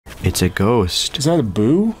It's a ghost. Is that a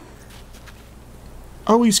boo?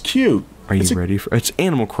 Oh, he's cute. Are you ready for... It's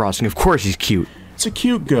Animal Crossing. Of course he's cute. It's a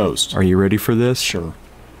cute ghost. Are you ready for this? Sure.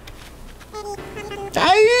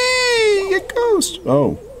 Hey, a ghost.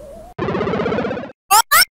 Oh.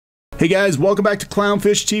 Hey guys, welcome back to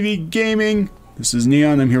Clownfish TV Gaming. This is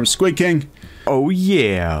Kneon. I'm here with SquidKing. Oh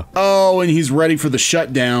yeah. Oh, and he's ready for the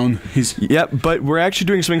shutdown. Yep, but we're actually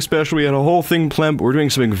doing something special. We had a whole thing planned, but we're doing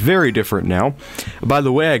something very different now. By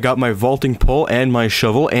the way, I got my vaulting pole and my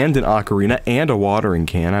shovel and an ocarina and a watering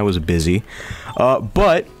can. I was busy.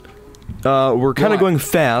 But we're kind of going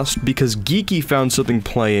fast because Geeky found something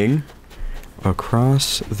playing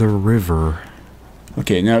across the river.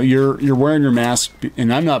 Okay, now you're wearing your mask,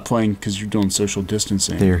 and I'm not playing because you're doing social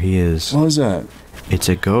distancing. There he is. What is that? It's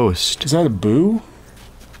a ghost. Is that a boo?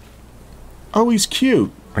 Oh, he's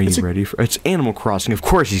cute. Are you ready for... It's Animal Crossing. Of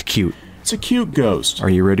course he's cute. It's a cute ghost. Are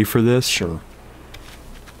you ready for this? Sure.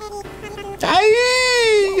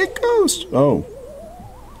 Hey, a ghost. Oh.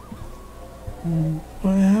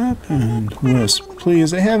 What happened? Wisp,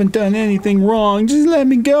 please, I haven't done anything wrong. Just let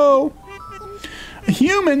me go. A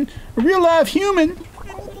human? A real live human?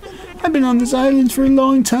 I've been on this island for a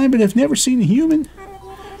long time, but I've never seen a human.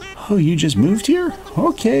 Oh, you just moved here?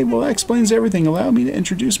 Okay, well that explains everything. Allow me to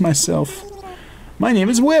introduce myself. My name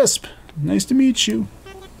is Wisp. Nice to meet you.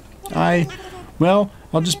 Well,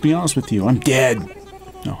 I'll just be honest with you. I'm dead.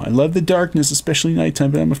 No, I love the darkness, especially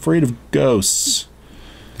nighttime, but I'm afraid of ghosts.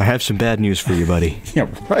 I have some bad news for you, buddy. Yeah,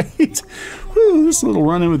 right? Whew, this little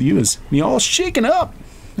run-in with you is me all shaken up.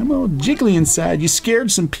 I'm all jiggly inside. You scared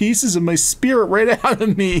some pieces of my spirit right out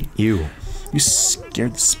of me. You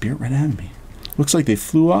scared the spirit right out of me. Looks like they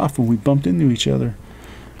flew off when we bumped into each other.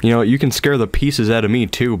 You know, you can scare the pieces out of me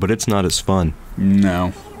too, but it's not as fun.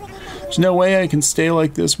 No. There's no way I can stay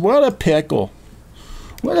like this. What a pickle.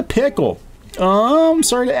 What a pickle. I'm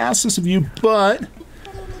sorry to ask this of you, but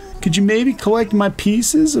could you maybe collect my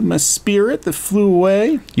pieces of my spirit that flew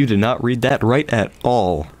away? You did not read that right at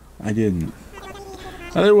all. I didn't.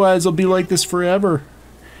 Otherwise, I'll be like this forever.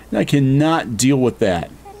 And I cannot deal with that.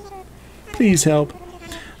 Please help.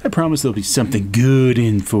 I promise there'll be something good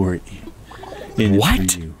in for it.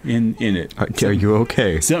 What? In it. Are you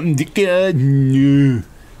okay? Something good.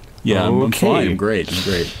 Yeah, okay. I'm fine. I'm great.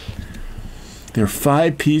 There are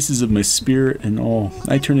 5 pieces of my spirit in all.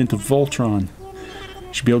 I turn into Voltron.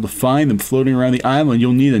 You should be able to find them floating around the island.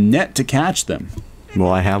 You'll need a net to catch them.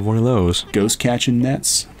 Well, I have one of those. Ghost catching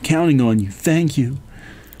nets. I'm counting on you. Thank you.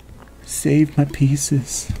 Save my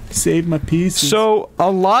pieces. Save my pieces. So,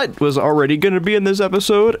 a lot was already going to be in this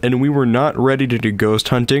episode, and we were not ready to do ghost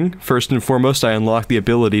hunting. First and foremost, I unlocked the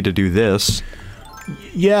ability to do this.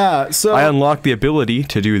 Yeah, so... I unlocked the ability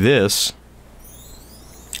to do this.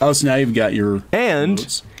 Oh, so now you've got your... And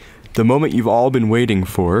notes. The moment you've all been waiting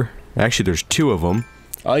for. Actually, there's 2 of them.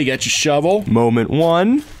 Oh, you got your shovel? Moment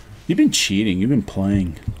 1. You've been cheating. You've been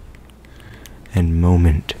playing. And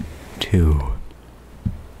moment 2.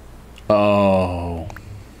 Oh.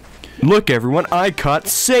 Look, everyone, I caught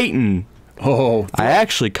Satan! Oh. I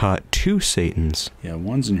actually caught 2 Satans. Yeah,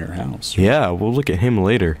 one's in your house. Yeah, we'll look at him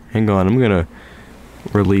later. Hang on, I'm gonna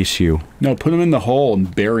release you. No, put him in the hole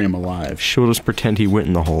and bury him alive. She'll just pretend he went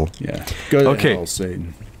in the hole. Yeah. Go to hell,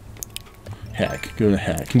 Satan. Heck. Go to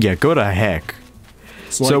heck. Yeah, go to heck.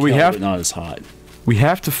 It's like so we hell, have... but not as hot. We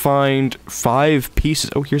have to find 5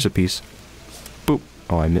 pieces. Oh, here's a piece. Boop.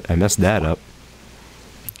 Oh, I messed that up.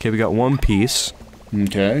 Okay, we got 1 piece.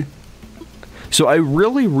 Okay. So I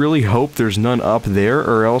really, really hope there's none up there,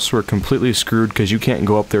 or else we're completely screwed because you can't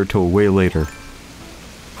go up there till way later.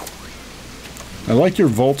 I like your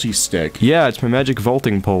vaulty stick. Yeah, it's my magic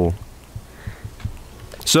vaulting pole.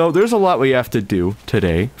 So there's a lot we have to do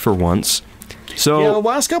today, for once. So yeah, the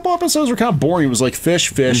last couple episodes were kind of boring. It was like fish,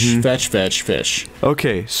 fetch, fish.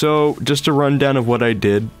 Okay, so just a rundown of what I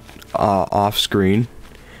did off screen.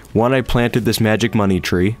 1, I planted this magic money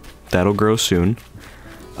tree. That'll grow soon.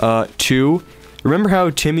 2, remember how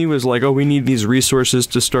Timmy was like, oh, we need these resources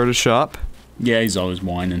to start a shop? Yeah, he's always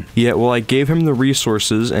whining. Yeah, well, I gave him the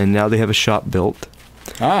resources, and now they have a shop built.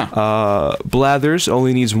 Blathers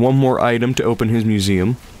only needs 1 more item to open his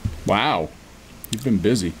museum. Wow. You've been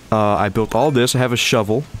busy. I built all this. I have a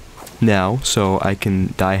shovel now, so I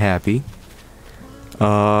can die happy.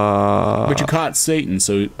 But you caught Satan,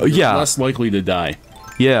 so you're less likely to die.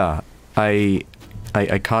 Yeah, I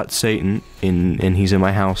caught Satan, and he's in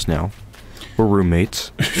my house now. We're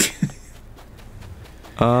roommates.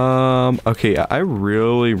 Okay, I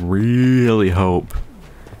really, really hope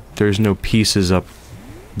there's no pieces up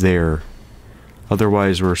there.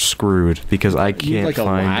 Otherwise, we're screwed because I You need, can't like, a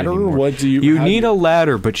find ladder? anymore. What do you... You how need do a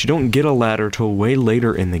ladder, but you don't get a ladder till way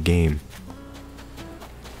later in the game.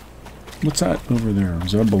 What's that over there?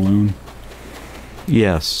 Is that a balloon?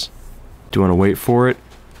 Yes. Do you want to wait for it?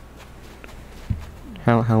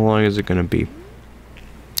 How long is it gonna be?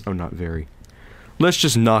 Oh, not very. Let's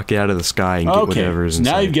just knock it out of the sky and get whatever's so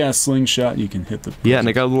inside. now you've got a slingshot, you can hit the... Yeah, and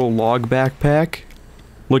I got a little log backpack.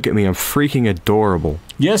 Look at me, I'm freaking adorable.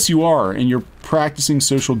 Yes, you are, and you're practicing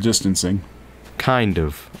social distancing. Kind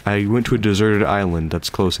of. I went to a deserted island, that's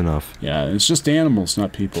close enough. Yeah, it's just animals,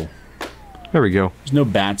 not people. There we go. There's no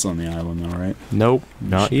bats on the island, though, right? Nope,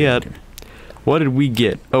 not yet. Okay. What did we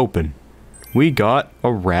get? Open. We got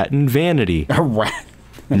a rat and vanity. A rat.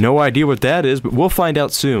 No idea what that is, but we'll find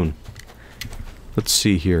out soon. Let's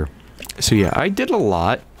see here. So yeah, I did a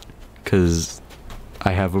lot, because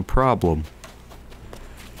I have a problem.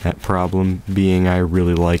 That problem being I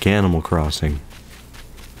really like Animal Crossing.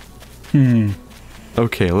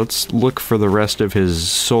 Okay, let's look for the rest of his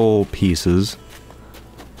soul pieces.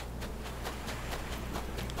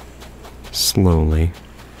 Slowly.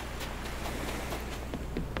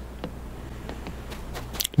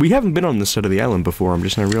 We haven't been on this side of the island before, I'm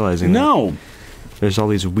just not realizing that. No! There's all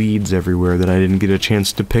these weeds everywhere that I didn't get a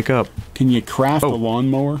chance to pick up. Can you craft a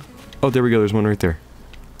lawnmower? Oh, there we go, there's one right there.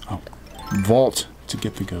 Oh. Vault to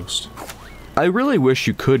get the ghost. I really wish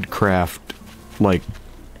you could craft, like,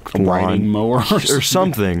 A riding mower or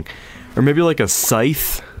something. Or maybe like a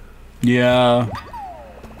scythe. Yeah.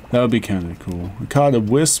 That would be kind of cool. I caught a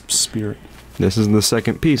wisp spirit. This is the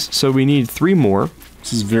second piece. So we need 3 more.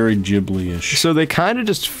 This is very Ghibli-ish. So they kind of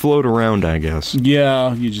just float around, I guess.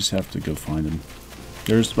 Yeah, you just have to go find them.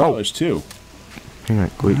 There's, there's 2. Hang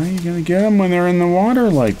on, wait. How are you gonna get them when they're in the water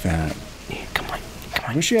like that? Yeah, come on, come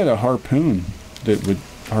on. I wish you had a harpoon that would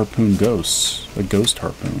harpoon ghosts. A ghost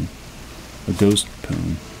harpoon. A ghost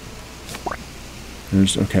poon.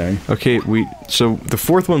 There's, okay. Okay, so the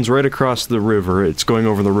 4th one's right across the river. It's going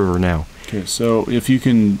over the river now. Okay, so if you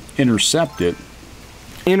can intercept it.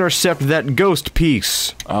 Intercept that ghost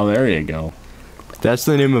piece. Oh, there you go. That's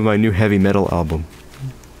the name of my new heavy metal album.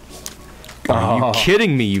 Are you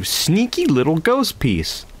kidding me, you sneaky little ghost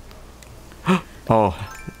piece? Oh,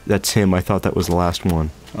 that's him. I thought that was the last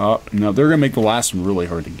one. Oh, no, they're gonna make the last one really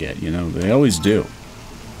hard to get, you know. They always do.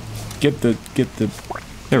 Get the...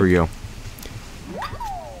 There we go.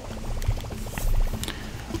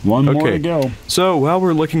 One more to go. So, while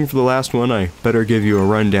we're looking for the last one, I better give you a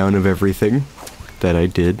rundown of everything that I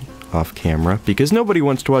did off camera, because nobody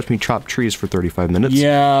wants to watch me chop trees for 35 minutes.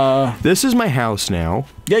 Yeah. This is my house now.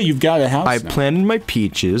 Yeah, you've got a house I now. planted my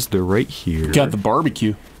peaches. They're right here. Got the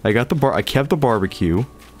barbecue. I kept the barbecue.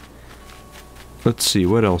 Let's see,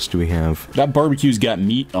 what else do we have? That barbecue's got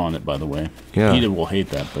meat on it, by the way. Yeah. Peter will hate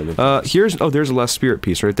that, but... There's a last spirit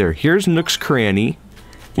piece right there. Here's Nook's Cranny,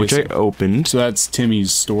 which I opened. So that's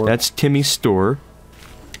Timmy's store. That's Timmy's store.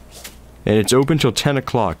 And it's open till 10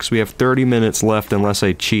 o'clock, so we have 30 minutes left unless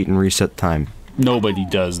I cheat and reset time. Nobody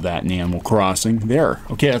does that in Animal Crossing. There.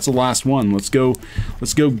 Okay, that's the last one. Let's go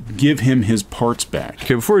give him his parts back.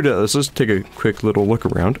 Okay, before we do this, let's take a quick little look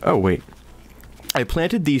around. Oh, wait. I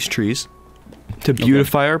planted these trees to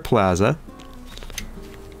beautify our plaza.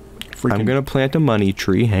 I'm gonna plant a money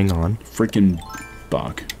tree. Hang on. Freaking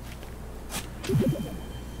Bach.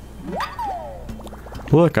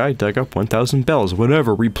 Look, I dug up 1,000 bells.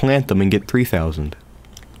 Whatever, replant them and get 3,000.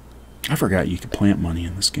 I forgot you could plant money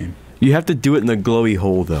in this game. You have to do it in the glowy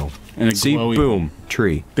hole, though. See, boom,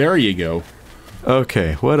 tree. There you go.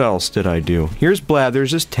 Okay, what else did I do? Here's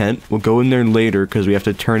Blathers' tent. We'll go in there later because we have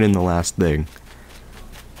to turn in the last thing.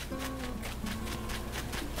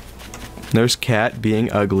 There's Cat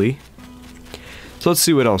being ugly. So let's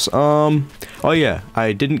see what else. Oh yeah,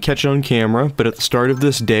 I didn't catch it on camera, but at the start of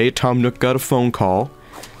this day, Tom Nook got a phone call.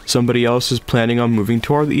 Somebody else is planning on moving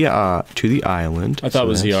to the island. I thought it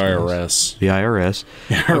was the IRS. Nice. The IRS.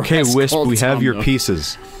 Okay, Wisp, we have your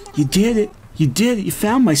pieces. You did it. You did it. You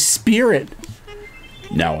found my spirit.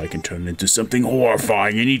 Now I can turn into something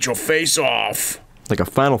horrifying and eat your face off. Like a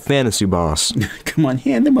Final Fantasy boss. Come on,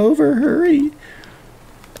 hand them over. Hurry.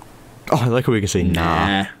 Oh, I like how we can say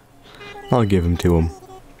nah. I'll give him to him.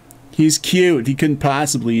 He's cute. He couldn't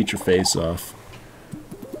possibly eat your face off.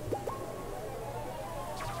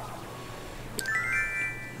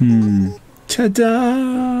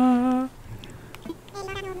 Ta-da!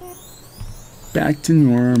 Back to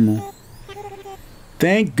normal.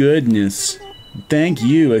 Thank goodness. Thank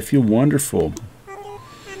you. I feel wonderful.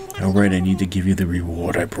 Alright, I need to give you the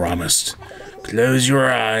reward I promised. Close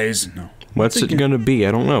your eyes. No. What's it gonna be?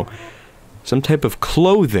 I don't know. Some type of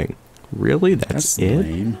clothing. Really? That's it?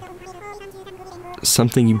 Lame.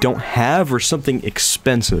 Something you don't have or something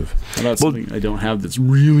expensive? How about something I don't have that's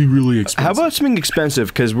really, really expensive? How about something expensive?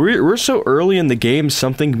 Because we're so early in the game,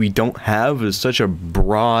 something we don't have is such a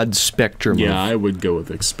broad spectrum. Yeah, I would go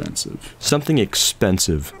with expensive. Something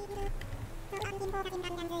expensive.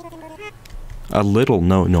 A little,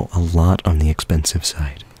 no, a lot on the expensive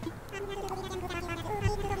side.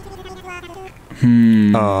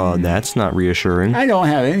 Oh, that's not reassuring. I don't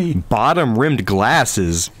have any. Bottom-rimmed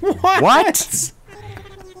glasses. What?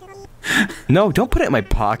 No, don't put it in my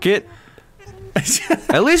pocket.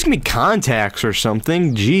 At least give me contacts or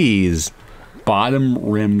something. Jeez.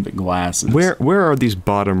 Bottom-rimmed glasses. Where are these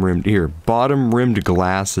bottom-rimmed? Here, bottom-rimmed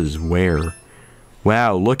glasses. Where?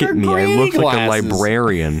 Wow, look at me. I look like a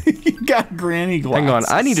librarian. You got granny glasses. Hang on,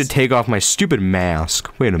 I need to take off my stupid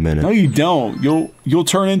mask. Wait a minute. No, you don't. You'll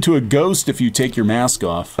turn into a ghost if you take your mask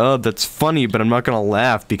off. Oh, that's funny, but I'm not gonna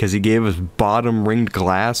laugh because he gave us bottom-ringed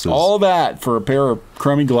glasses. All that for a pair of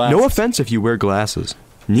crummy glasses. No offense if you wear glasses.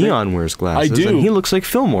 Kneon wears glasses. I do. And he looks like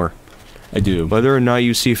Fillmore. I do. Whether or not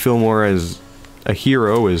you see Fillmore as a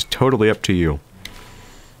hero is totally up to you.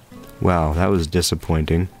 Wow, that was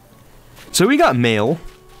disappointing. So we got mail.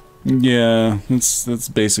 Yeah, that's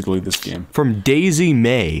basically this game. From Daisy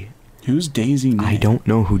May. Who's Daisy May? I don't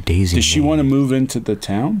know who Daisy May is. Does she want to move into the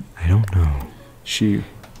town? I don't know.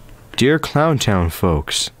 Dear Clowntown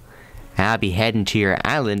folks, I'll be heading to your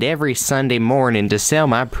island every Sunday morning to sell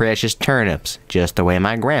my precious turnips, just the way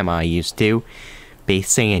my grandma used to. Be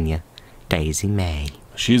seeing you, Daisy May.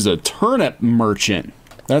 She's a turnip merchant.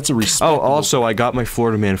 That's a respectable... Oh, also, I got my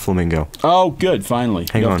Florida Man Flamingo. Oh, good, finally.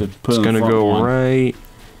 Hang on, it's gonna go right...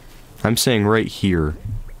 I'm saying right here.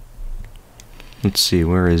 Let's see,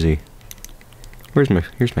 where is he? Here's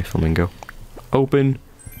my Flamingo. Open.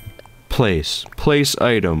 Place. Place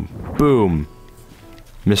item. Boom.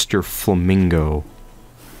 Mr. Flamingo.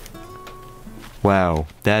 Wow,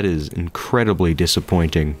 that is incredibly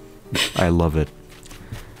disappointing. I love it.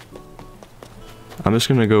 I'm just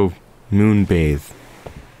gonna go moonbathe.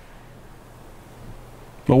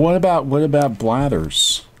 But what about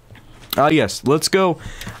Blathers? Yes, let's go.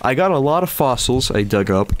 I got a lot of fossils I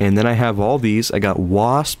dug up, and then I have all these. I got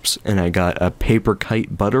wasps, and I got a paper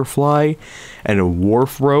kite butterfly, and a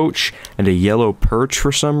wharf roach, and a yellow perch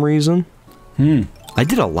for some reason. I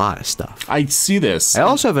did a lot of stuff. I see this. I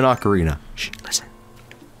also have an ocarina. Shh, listen.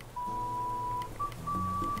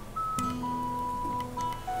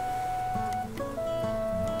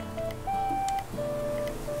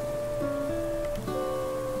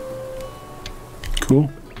 Cool.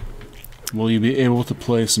 Will you be able to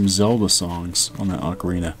play some Zelda songs on that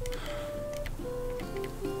ocarina?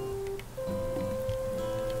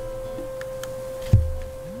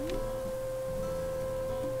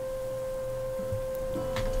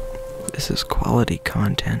 This is quality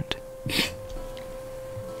content.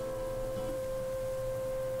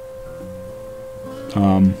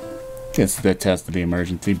 Guess that has to be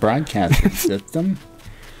emergency broadcasting system.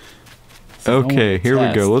 Okay, here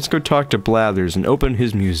we go. Let's go talk to Blathers and open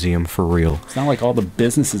his museum for real. It's not like all the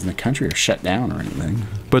businesses in the country are shut down or anything.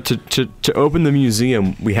 But to open the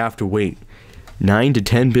museum, we have to wait 9 to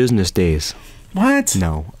 10 business days. What?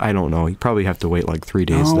 No, I don't know. You probably have to wait like 3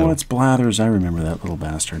 days, though. Oh, it's Blathers. I remember that little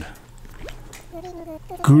bastard.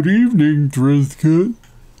 Good evening, Trisket.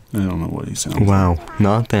 I don't know what he sounds like. Wow,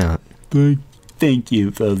 not that. Thank you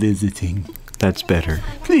for visiting. That's better.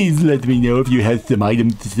 Please let me know if you have some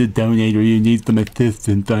items to donate or you need some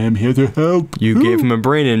assistance. I am here to help. You gave him a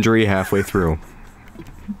brain injury halfway through.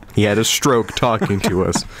 He had a stroke talking to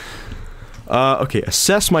us. Okay,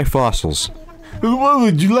 assess my fossils. What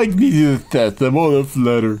would you like me to assess? I'm all a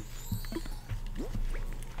flutter.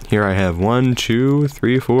 Here I have 1, 2,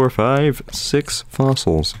 3, 4, 5, 6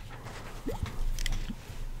 fossils.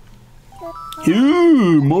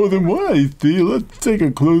 Ooh, more than one, I see. Let's take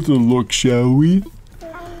a closer look, shall we?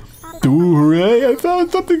 Ooh, hooray, I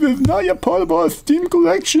found something that's not yet part of our Steam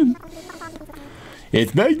collection.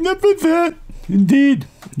 It's magnificent. Indeed,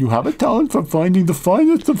 you have a talent for finding the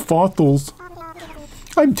finest of fossils.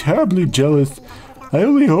 I'm terribly jealous. I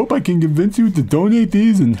only hope I can convince you to donate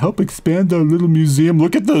these and help expand our little museum.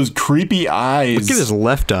 Look at those creepy eyes. Look at his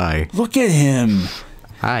left eye. Look at him.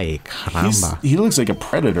 Ay, caramba. He looks like a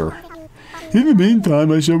predator. In the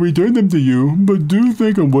meantime, I shall return them to you, but do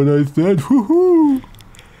think on what I said. Woohoo!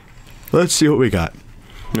 Let's see what we got.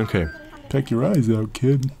 Okay. Peck your eyes out,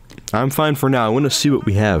 kid. I'm fine for now. I want to see what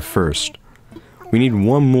we have first. We need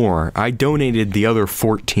one more. I donated the other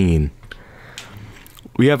 14.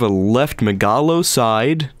 We have a left megalo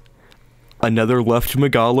side, another left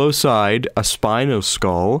megalo side, a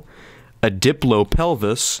spinoskull, a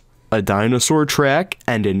diplopelvis, a dinosaur track,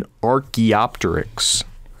 and an Archaeopteryx.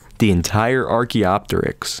 The entire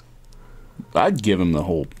Archaeopteryx. I'd give him the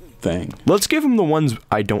whole thing. Let's give him the ones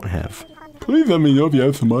I don't have. Please let me know if you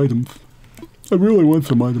have some items. I really want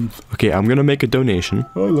some items. Okay, I'm gonna make a donation.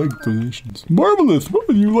 I like donations. Marvelous! What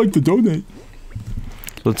would you like to donate?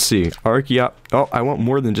 Let's see. Oh, I want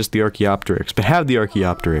more than just the Archaeopteryx, but have the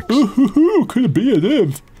Archaeopteryx. Ooh, could it be? It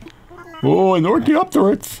is. Oh, an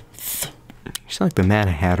Archaeopteryx. You sound like the Mad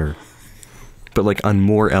Hatter, but like on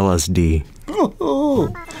more LSD.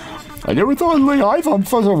 Oh, I never thought I'd lay eyes on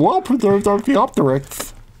such a well-preserved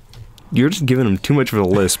Archaeopteryx. You're just giving him too much of a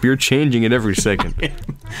lisp. You're changing it every second.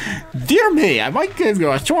 Dear me, I might give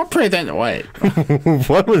you a short present away.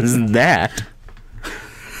 What was that?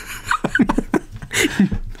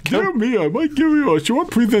 Dear me, I might give you a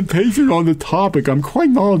short presentation on the topic. I'm quite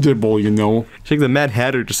knowledgeable, you know. I think the Mad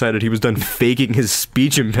Hatter decided he was done faking his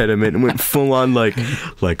speech impediment and went full on like,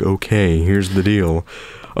 okay, here's the deal.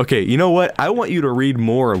 Okay, you know what? I want you to read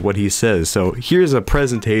more of what he says. So here's a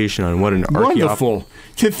presentation on what an Wonderful.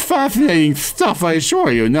 It's fascinating stuff, I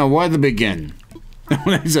assure you. Now, where to begin?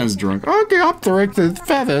 When he sounds drunk. Archaeopteryx's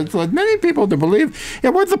feathers led many people to believe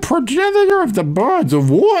it was the progenitor of the birds of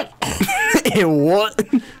what? What?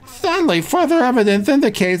 Sadly, further evidence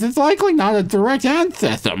indicates it's likely not a direct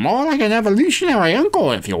ancestor, more like an evolutionary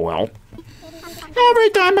uncle, if you will. Every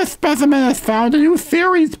time a specimen is found, new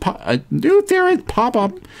theories pop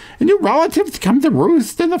up, and new relatives come to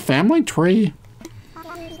roost in the family tree.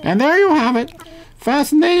 And there you have it.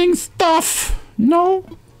 Fascinating stuff. No?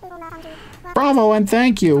 Bravo and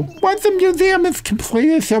thank you. Once the museum is complete,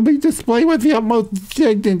 it shall be displayed with the utmost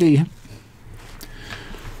dignity.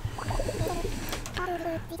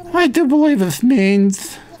 I do believe this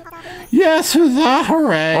means... Yes, huzzah,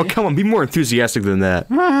 hooray. Oh, come on, be more enthusiastic than that.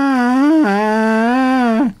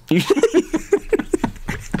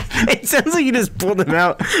 It sounds like you just pulled him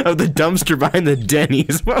out of the dumpster behind the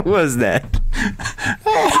Denny's. What was that?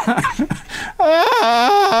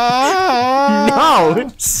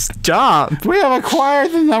 No, stop. We have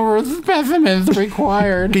acquired the number of specimens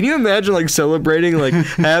required. Can you imagine, like, celebrating, like,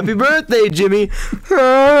 happy birthday, Jimmy?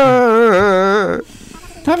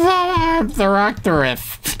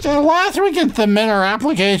 Directorist. Last we can submit our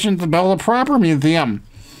application to build a proper museum.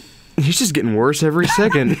 He's just getting worse every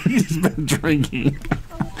second. He's been drinking.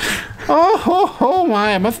 Oh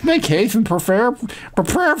my, I must make haste and prepare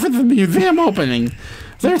for the museum opening.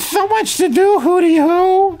 There's so much to do, hooty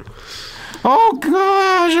hoo. Oh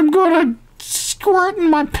gosh, I'm gonna squirt in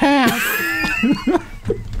my pants.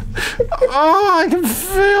 Oh, I can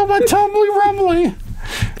feel my tumbly rumbly.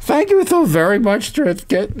 Thank you so very much,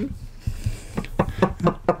 Trisket.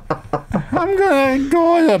 I'm gonna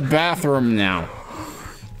go in the bathroom now.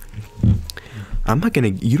 I'm not gonna...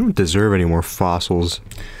 You don't deserve any more fossils.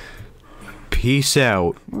 Peace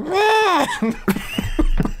out.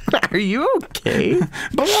 Are you okay?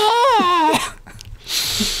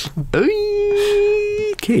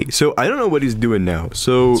 Okay, so I don't know what he's doing now.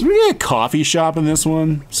 So we get a coffee shop in this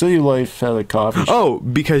one? City Life had a coffee shop. Oh,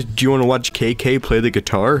 because do you want to watch KK play the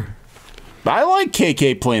guitar? I like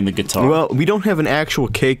KK playing the guitar. Well, we don't have an actual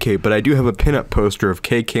KK, but I do have a pinup poster of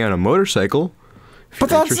KK on a motorcycle. But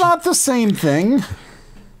that's not the same thing.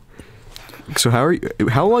 So how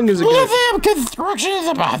long is it going to... Museum construction is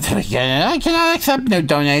about to begin. I cannot accept new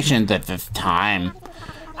donations at this time.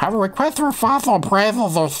 However, requests for fossil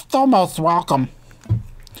appraisals are still most welcome.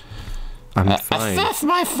 I'm fine. Assess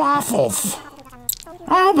my fossils.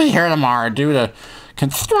 I'll be here tomorrow due to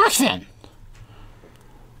construction.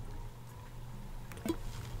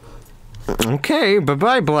 Okay,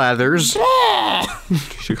 bye-bye, Blathers.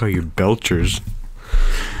 Should call you Belchers.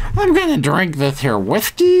 I'm gonna drink this here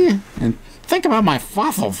whiskey and think about my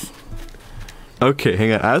fossils. Okay,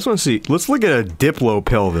 hang on. I just want to see. Let's look at a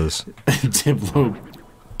Diplopelvis.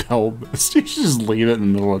 Diplopelvis? You should just leave it in the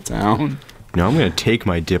middle of town. No, I'm going to take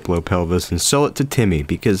my Diplopelvis and sell it to Timmy,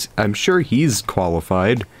 because I'm sure he's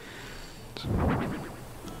qualified.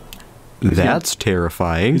 That's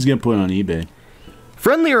terrifying. He's going to put it on eBay.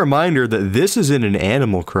 Friendly reminder that this is in an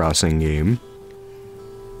Animal Crossing game.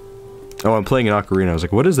 Oh, I'm playing an ocarina. I was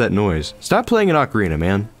like, what is that noise? Stop playing an ocarina,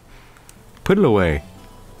 man. Put it away.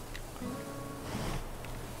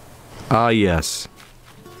 Ah, yes.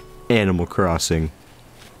 Animal Crossing.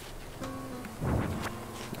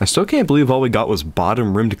 I still can't believe all we got was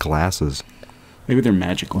bottom-rimmed glasses. Maybe they're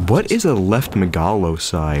magic glasses. What is a left Megalo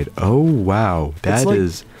side? Oh, wow. That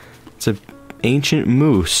is... It's an ancient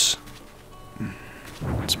moose.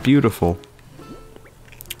 It's beautiful.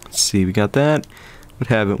 Let's see, we got that. What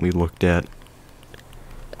haven't we looked at?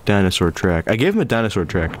 Dinosaur track. I gave him a dinosaur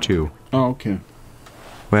track, too. Oh, okay.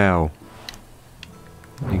 Wow.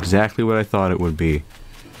 Exactly what I thought it would be.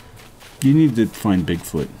 You need to find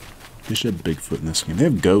Bigfoot. They should have Bigfoot in this game. They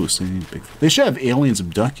have ghosts. They need Bigfoot. They should have aliens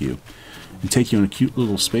abduct you and take you on a cute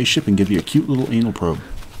little spaceship and give you a cute little anal probe.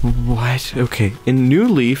 What? Okay. In New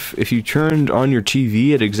Leaf, if you turned on your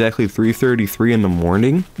TV at exactly 3:33 in the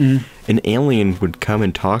morning, an alien would come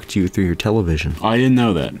and talk to you through your television. I didn't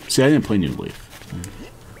know that. See, I didn't play New Leaf.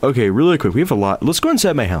 Okay, really quick. We have a lot. Let's go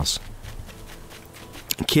inside my house.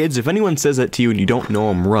 Kids, if anyone says that to you and you don't know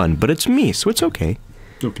them, run. But it's me, so it's okay.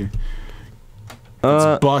 Okay.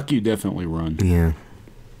 It's Buck, you definitely run. Yeah.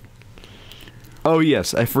 Oh,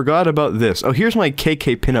 yes. I forgot about this. Oh, here's my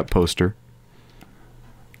KK pinup poster.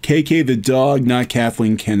 KK the dog, not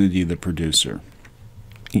Kathleen Kennedy the producer.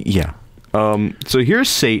 Yeah. So here's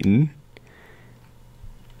Satan.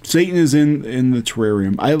 Satan is in the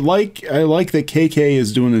terrarium. I like that KK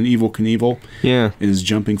is doing an Evil Knievel. Yeah. Is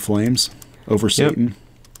jumping flames over Satan.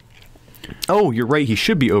 Oh, you're right. He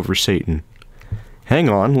should be over Satan. Hang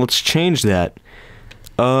on. Let's change that.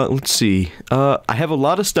 Let's see. I have a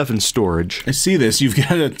lot of stuff in storage. I see this. You've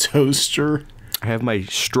got a toaster. I have my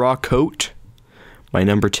straw coat. My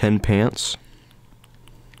number 10 pants.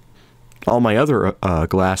 All my other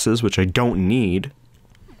glasses, which I don't need.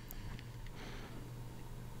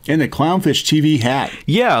 And a Clownfish TV hat.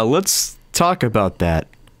 Yeah, let's talk about that.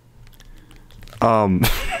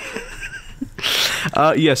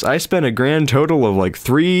 Yes, I spent a grand total of like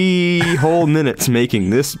 3 whole minutes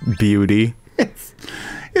making this beauty.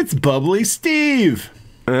 It's Bubbly Steve.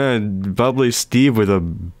 Bubbly Steve with a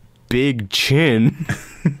big chin.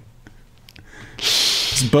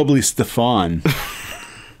 It's Bubbly Stefan.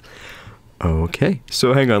 Okay,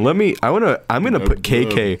 so hang on. I'm gonna put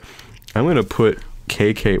KK. I'm gonna put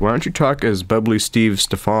KK. Why don't you talk as Bubbly Steve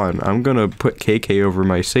Stefan? I'm gonna put KK over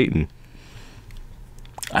my Satan.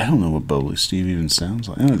 I don't know what Bubbly Steve even sounds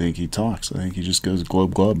like. I don't think he talks. I think he just goes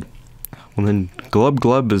glub glub. Well then, glub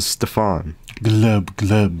glub is Stefan. Glub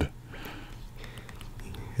glub.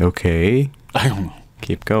 Okay. I don't know.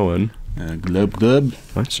 Keep going. Glub glub.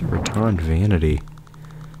 What's a rattan vanity?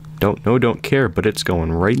 Don't know, don't care, but it's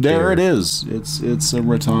going right there. There it is. It's a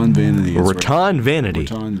rattan vanity. A rattan vanity.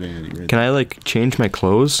 Rattan vanity. Right. Can I like change my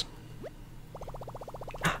clothes?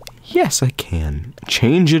 Yes, I can.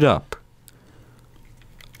 Change it up.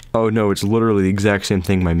 Oh no, it's literally the exact same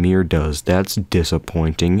thing my mirror does. That's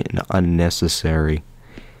disappointing and unnecessary.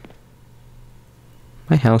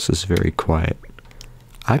 My house is very quiet.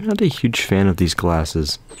 I'm not a huge fan of these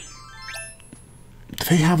glasses.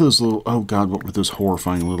 They have those little... Oh god, what were those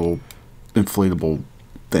horrifying little inflatable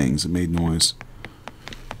things that made noise?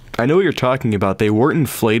 I know what you're talking about. They weren't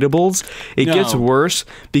inflatables. It gets worse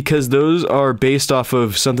because those are based off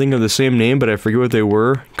of something of the same name, but I forget what they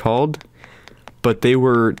were called. But they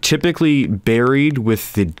were typically buried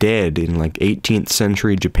with the dead in like 18th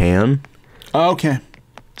century Japan. Oh, okay.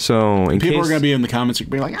 So in people case are going to be in the comments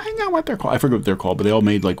be like, I know what they're called. I forget what they're called, but they all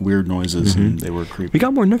made like weird noises and they were creepy. We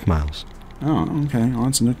got more Nook Miles. Oh, okay.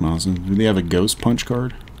 Lots of Nook Miles. Do they have a ghost punch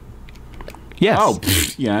card? Yes. Oh,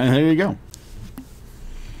 yeah, there you go.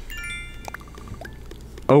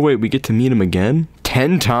 Oh wait, we get to meet him again?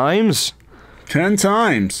 10 times? 10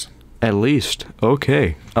 times. At least.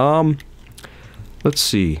 Okay. Let's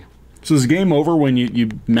see. So is the game over when you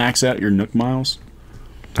max out your Nook Miles?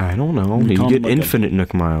 I don't know. You get like infinite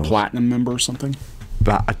Nook Miles. Platinum member or something?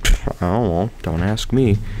 I don't know. Don't ask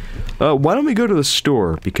me. Why don't we go to the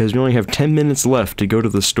store? Because we only have 10 minutes left to go to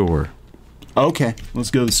the store. Okay. Let's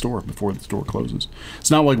go to the store before the store closes. It's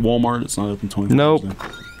not like Walmart. It's not open 24 Nope. hours.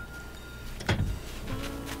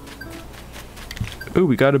 Ooh,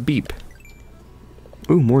 we got a beep.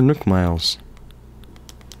 Ooh, more Nook Miles.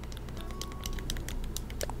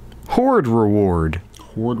 Horde reward.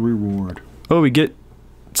 Horde reward. Oh, we get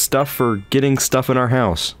stuff for getting stuff in our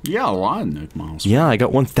house. Yeah, a lot of Nook Miles. Yeah, I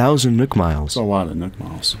got 1,000 Nook Miles. That's a lot of Nook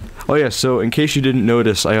Miles. Oh yeah, so in case you didn't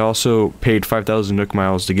notice, I also paid 5,000 Nook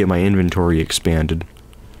Miles to get my inventory expanded.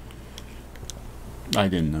 I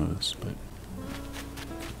didn't notice, but...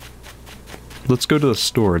 Let's go to the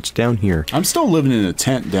store. It's down here. I'm still living in a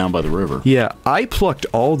tent down by the river. Yeah, I plucked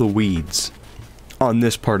all the weeds on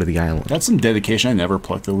this part of the island. That's some dedication. I never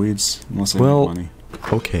pluck the weeds unless I make money.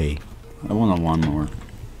 Okay. I want a lawnmower.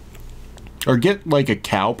 Or get like a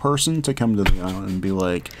cow person to come to the island and be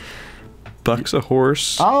like, Buck's a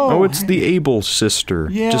horse. Oh, it's the Able sister.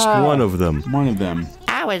 Yeah, Just one of them. One of them.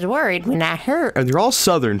 I was worried when I heard. And they're all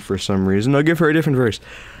southern for some reason. I'll give her a different verse.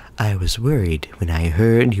 I was worried when I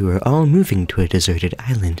heard you were all moving to a deserted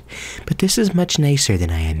island, but this is much nicer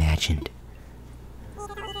than I imagined.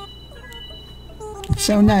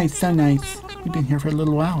 So nice, so nice. We've been here for a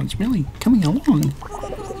little while. It's really coming along.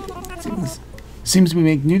 Seems we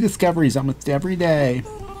make new discoveries almost every day.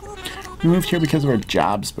 We moved here because of our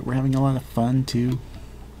jobs, but we're having a lot of fun, too.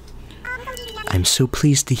 I'm so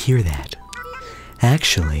pleased to hear that.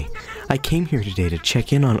 Actually, I came here today to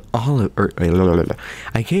check in on all of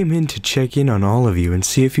I came in to check in on all of you and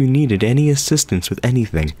see if you needed any assistance with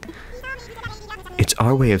anything. It's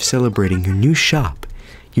our way of celebrating your new shop.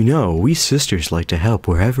 You know, we sisters like to help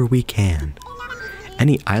wherever we can.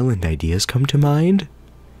 Any island ideas come to mind?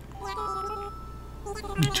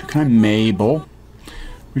 You're too kind, Mabel.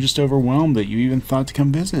 We're just overwhelmed that you even thought to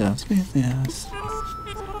come visit us. Yes.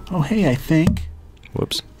 Oh, hey, I think.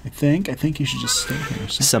 Whoops. I think you should just stay here.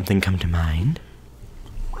 Something come to mind?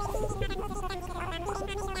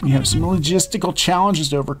 We have some logistical challenges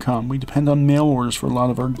to overcome. We depend on mail orders for a lot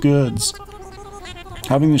of our goods.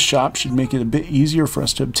 Having the shop should make it a bit easier for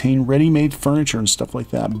us to obtain ready-made furniture and stuff like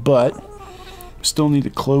that, but we still need a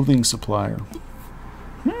clothing supplier.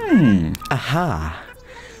 Aha!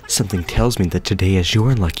 Something tells me that today is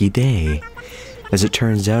your lucky day. As it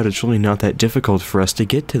turns out, it's really not that difficult for us to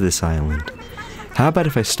get to this island. How about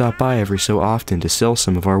if I stop by every so often to sell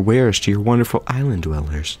some of our wares to your wonderful island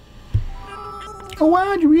dwellers? Oh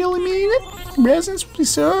wow, do you really mean it? Residents will be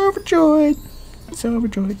so overjoyed. So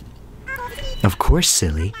overjoyed. Of course,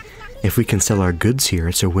 silly. If we can sell our goods here,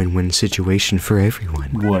 it's a win-win situation for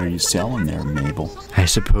everyone. What are you selling there, Mabel? I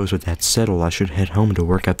suppose with that settled, I should head home to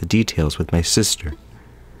work out the details with my sister.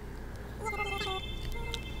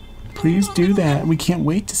 Please do that. We can't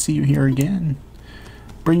wait to see you here again.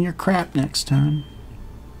 Bring your crap next time.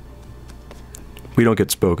 We don't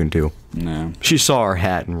get spoken to. No. She saw our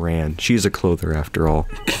hat and ran. She's a clother after all.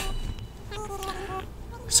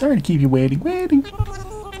 Sorry to keep you waiting.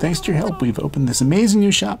 Thanks to your help, we've opened this amazing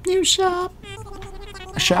new shop.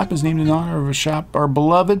 Our shop is named in honor of our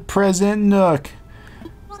beloved President Nook.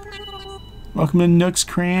 Welcome to Nook's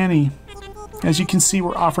Cranny. As you can see,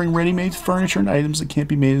 we're offering ready-made furniture and items that can't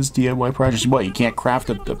be made as DIY projects. What, you can't craft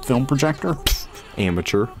a film projector?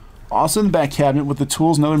 Amateur. Also in the back cabinet with the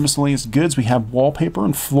tools and other miscellaneous goods, we have wallpaper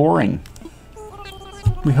and flooring.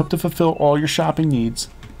 We hope to fulfill all your shopping needs.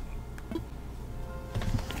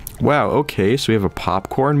 Wow, okay, so we have a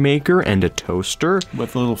popcorn maker and a toaster.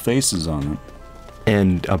 With little faces on it.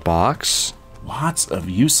 And a box. Lots of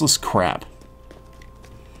useless crap.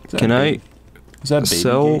 Can I Is that baby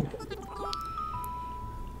sell? gate?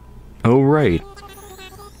 Oh, right.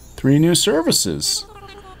 3 new services.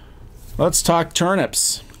 Let's talk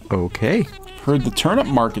turnips. Okay. Heard the turnip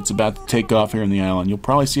market's about to take off here on the island. You'll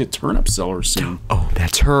probably see a turnip seller soon. Oh,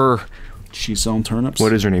 that's her. She's selling turnips?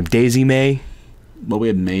 What is her name? Daisy May? Well, we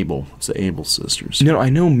had Mabel. It's the Able sisters. No, I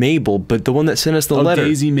know Mabel, but the one that sent us the letter.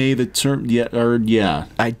 Daisy May, the yeah.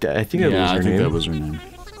 I think that was her name. I think that was her name.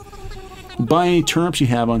 Buy any turnips you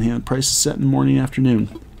have on hand. Price is set in the morning and afternoon.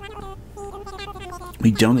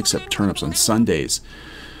 We don't accept turnips on Sundays.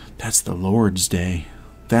 That's the Lord's Day.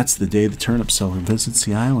 That's the day the turnip seller visits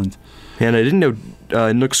the island. And I didn't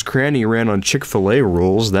know Nook's Cranny ran on Chick-fil-A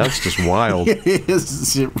rules. That's just wild.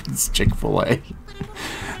 It's Chick-fil-A.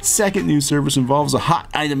 Second new service involves a hot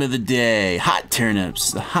item of the day. Hot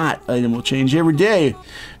turnips. The hot item will change every day.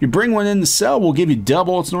 If you bring one in to sell, we'll give you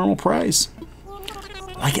double its normal price.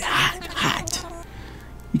 Like it hot.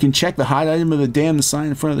 You can check the hot item of the day on the sign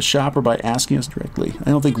in front of the shop or by asking us directly.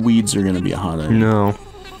 I don't think weeds are going to be a hot item. No.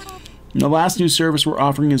 And the last new service we're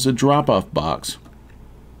offering is a drop-off box.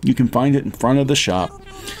 You can find it in front of the shop.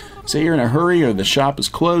 Say you're in a hurry or the shop is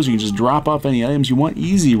closed, you can just drop off any items you want.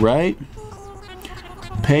 Easy, right?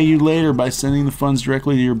 Pay you later by sending the funds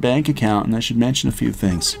directly to your bank account, and I should mention a few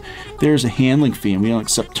things. There's a handling fee, and we don't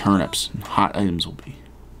accept turnips. Hot items will be.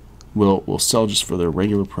 We'll sell just for their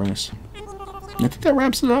regular price. I think that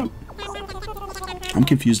wraps it up. I'm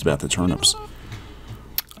confused about the turnips.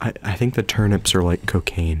 I think the turnips are like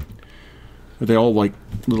cocaine. Are they all like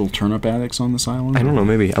little turnip addicts on this island? I don't know,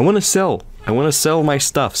 maybe. I want to sell. I want to sell my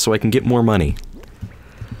stuff so I can get more money.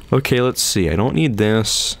 Okay, let's see. I don't need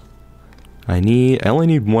this. I only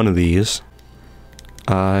need one of these.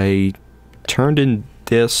 I turned in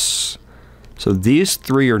this. So these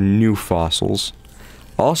 3 are new fossils.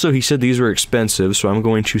 Also, he said these were expensive, so I'm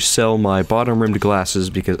going to sell my bottom-rimmed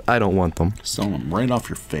glasses because I don't want them. Sell them right off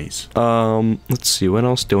your face. Let's see. What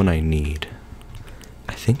else don't I need?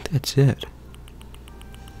 I think that's it.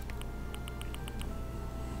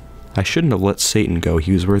 I shouldn't have let Satan go.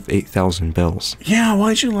 He was worth 8,000 bells. Yeah,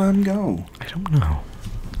 why'd you let him go? I don't know.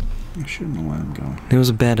 You shouldn't have let him go. It was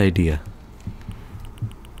a bad idea.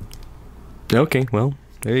 Okay, well,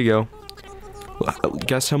 there you go.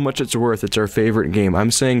 Guess how much it's worth. It's our favorite game. I'm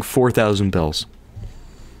saying 4,000 bells.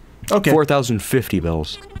 Okay. 4,050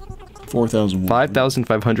 bells. 4,000.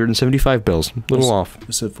 5,575 bills. A little off.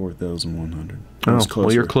 I said 4,100. Oh,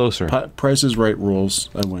 well, you're closer. Price is Right rules.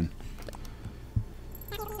 I win.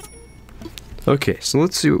 Okay, so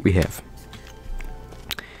let's see what we have.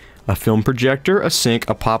 A film projector, a sink,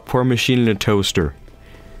 a popcorn machine, and a toaster.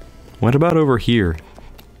 What about over here?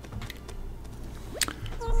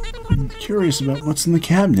 I'm curious about what's in the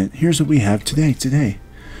cabinet. Here's what we have today.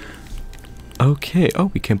 Okay,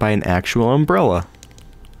 oh, we can buy an actual umbrella.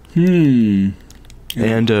 Yeah.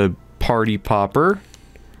 And a party popper.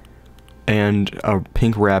 And a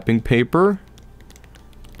pink wrapping paper.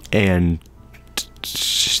 And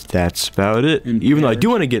that's about it. Even though I do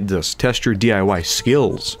want to get this. Test your DIY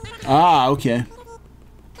skills. Ah, okay.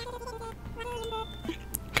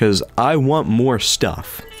 Because I want more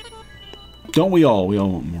stuff. Don't we all? We all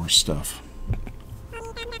want more stuff.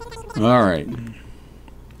 Alright.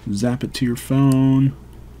 Zap it to your phone.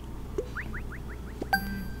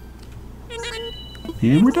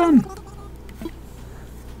 And we're done.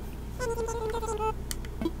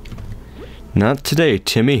 Not today,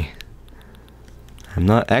 Timmy. I'm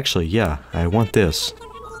not... Actually, yeah, I want this.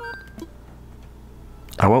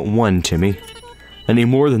 I want one, Timmy. I need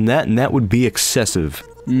more than that, and that would be excessive.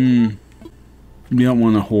 You don't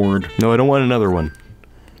want to hoard. No, I don't want another one.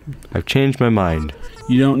 I've changed my mind.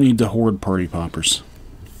 You don't need to hoard party poppers.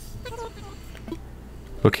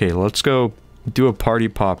 Okay, let's go do a party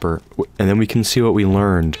popper, and then we can see what we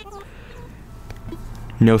learned.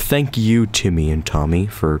 No, thank you, Timmy and Tommy,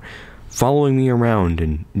 for following me around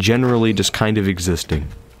and generally just kind of existing.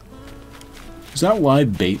 Is that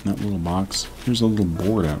live bait in that little box? There's a little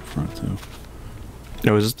board out front, too.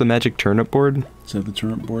 No, is this the magic turnip board? Is that the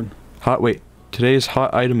turnip board? Wait. Today's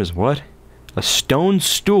hot item is what? A stone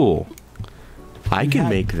stool. I can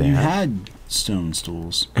make that. You had stone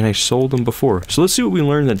stools. And I sold them before. So let's see what we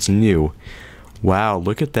learned that's new. Wow,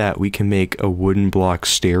 look at that. We can make a wooden block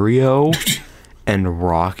stereo and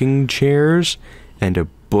rocking chairs and a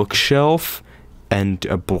bookshelf and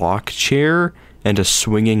a block chair and a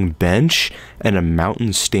swinging bench and a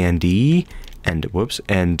mountain standee and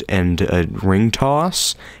and a ring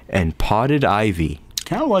toss and potted ivy.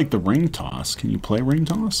 Kind of like the ring toss. Can you play ring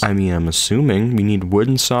toss? I mean, I'm assuming we need wood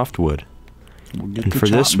and softwood. And for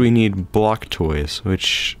this, we need block toys,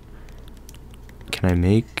 which... Can I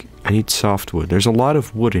make? I need softwood. There's a lot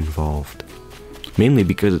of wood involved. Mainly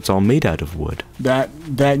because it's all made out of wood.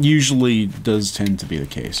 That usually does tend to be the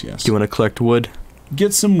case, yes. Do you want to collect wood?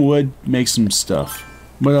 Get some wood, make some stuff.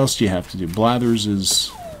 What else do you have to do? Blathers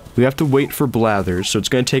is... We have to wait for Blathers, so it's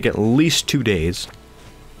going to take at least 2 days.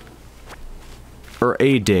 Or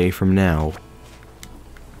a day from now.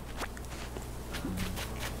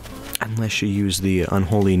 Unless you use the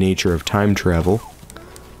unholy nature of time travel.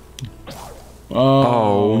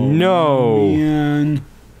 Oh no! Man.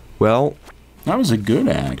 Well... That was a good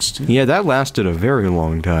axe, too. Yeah, that lasted a very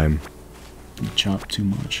long time. You chopped too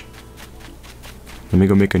much. Let me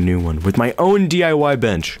go make a new one. With my own DIY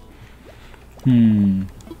bench.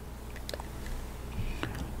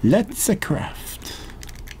 Let's craft.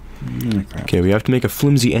 Okay, we have to make a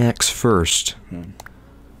flimsy axe first. Good.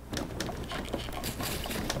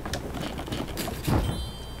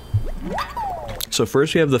 So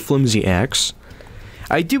first we have the flimsy axe.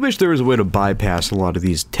 I do wish there was a way to bypass a lot of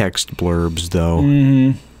these text blurbs, though.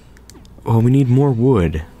 Oh, we need more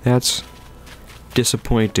wood. That's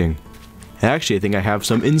disappointing. Actually, I think I have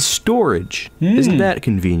some in storage. Isn't that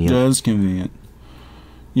convenient? That is convenient.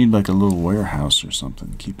 You need like a little warehouse or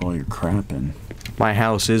something to keep all your crap in. My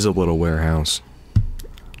house is a little warehouse.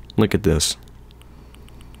 Look at this.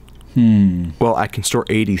 Well, I can store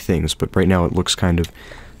 80 things, but right now it looks kind of...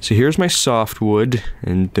 So here's my softwood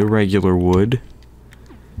and the regular wood.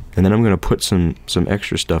 And then I'm going to put some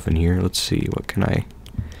extra stuff in here. Let's see, what can I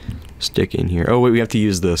stick in here? Oh, wait, we have to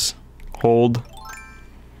use this. Hold.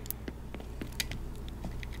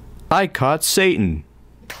 I caught Satan.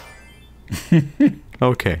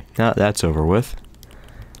 Okay, now that's over with.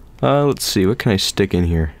 Let's see, what can I stick in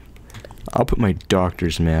here? I'll put my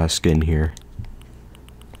doctor's mask in here.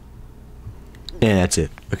 And that's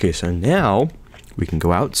it. Okay, so now we can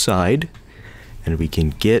go outside and we can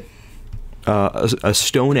get a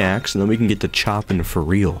stone axe, and then we can get to chopping for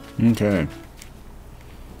real. Okay.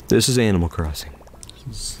 This is Animal Crossing.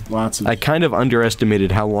 Lots of... I kind of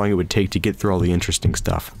underestimated how long it would take to get through all the interesting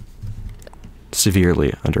stuff.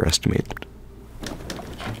 Severely underestimated.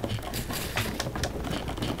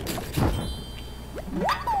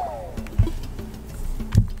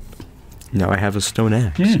 Now I have a stone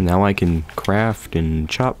axe. Now I can craft and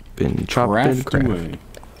chop and chop and craft. Away.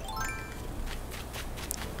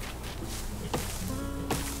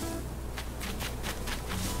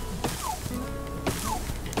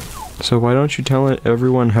 So why don't you tell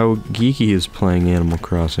everyone how Geeky is playing Animal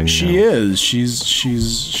Crossing now? She is.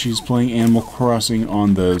 She's playing Animal Crossing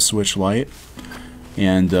on the Switch Lite,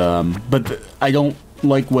 and but I don't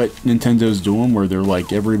like what Nintendo's doing, where they're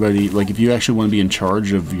like everybody. Like if you actually want to be in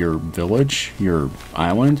charge of your village, your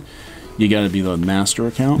island, you got to be the master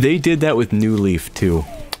account. They did that with New Leaf too.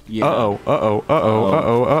 Yeah. Uh-oh, uh-oh,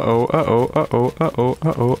 uh-oh, uh-oh, uh-oh, uh-oh, uh-oh,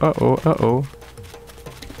 uh-oh, uh-oh, uh-oh, uh-oh.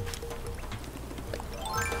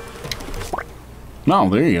 Oh,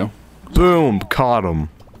 there you go. Boom, caught him.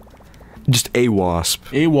 Just a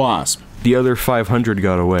wasp. A wasp. The other 500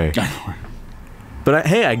 got away. But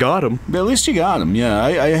hey, I got him. But at least you got him. Yeah,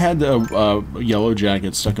 I had a yellow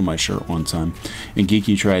jacket stuck in my shirt one time, and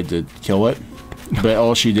Geeky tried to kill it, but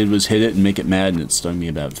all she did was hit it and make it mad, and it stung me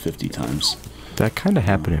about 50 times. That kind of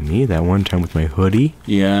happened to me that one time with my hoodie.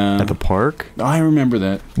 Yeah. At the park. Oh, I remember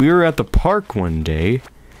that. We were at the park one day,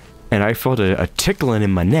 and I felt a tickling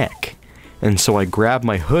in my neck. And so I grabbed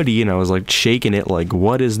my hoodie, and I was like shaking it like,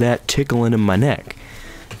 what is that tickling in my neck?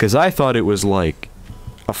 Because I thought it was like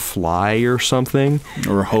a fly or something.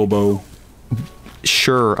 Or a hobo.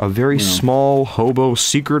 Sure, a very small hobo,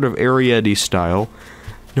 Secret of Ariete style.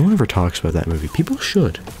 No one ever talks about that movie. People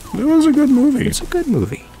should. It was a good movie. It's a good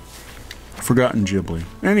movie. Forgotten Ghibli.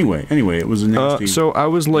 Anyway, it was a nasty. So I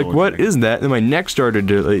was like, what is that? And my neck started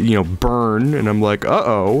to, burn, and I'm like,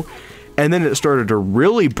 uh-oh. And then it started to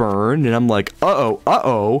really burn, and I'm like, uh-oh,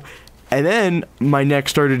 uh-oh. And then my neck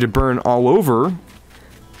started to burn all over,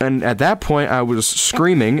 and at that point I was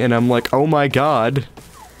screaming, and I'm like, oh my god,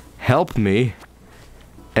 help me.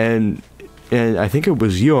 And I think it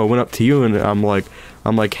was you. I went up to you, and I'm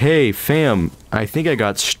like, hey, fam, I think I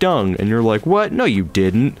got stung. And you're like, what? No, you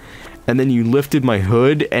didn't. And then you lifted my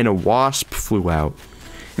hood, and a wasp flew out.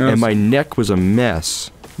 And my neck was a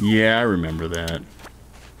mess. Yeah, I remember that.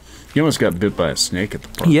 You almost got bit by a snake at the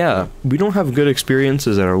park. Yeah, we don't have good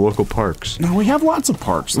experiences at our local parks. No, we have lots of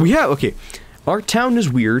parks. Okay. Our town is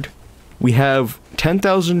weird. We have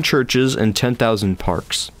 10,000 churches and 10,000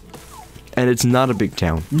 parks. And it's not a big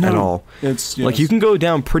town at all. It's like, you can go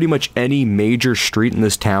down pretty much any major street in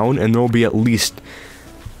this town, and there'll be at least...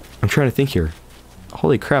 I'm trying to think here.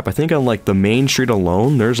 Holy crap, I think on, like, the main street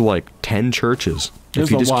alone, there's, like, 10 churches. There's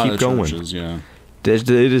if you just a lot keep of going. churches, yeah. It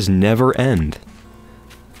is never end.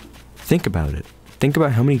 Think about it. Think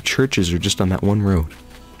about how many churches are just on that one road.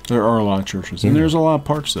 There are a lot of churches. And there's a lot of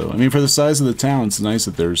parks, though. I mean, for the size of the town, it's nice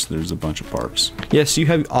that there's a bunch of parks. Yes, you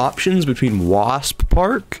have options between Wasp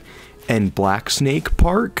Park and Black Snake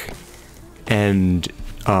Park and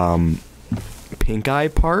Pink Eye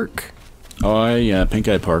Park. Oh, yeah, Pink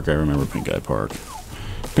Eye Park. I remember Pink Eye Park.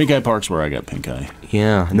 Pink Eye Park's where I got pink eye.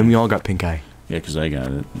 Yeah, and then we all got pink eye. Yeah, because I got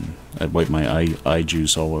it. And I'd wipe my eye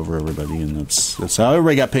juice all over everybody, and that's how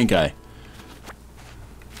everybody got pink eye.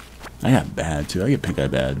 I got bad, too. I get pink eye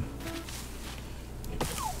bad.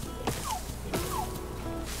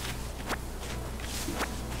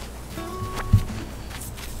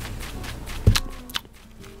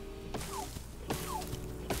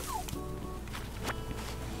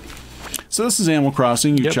 So this is Animal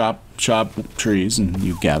Crossing. You chop trees and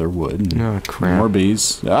you gather wood. And oh, crap. More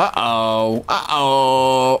bees. Uh-oh.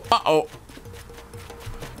 Uh-oh. Uh-oh.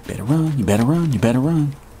 Better run. You better run. You better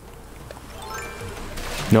run.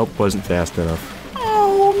 Nope, wasn't fast enough.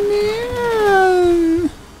 Oh, man.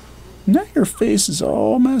 Now your face is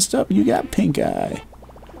all messed up. You got pink eye.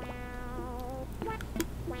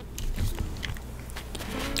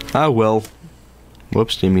 Ah, well.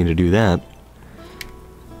 Whoops, didn't mean to do that.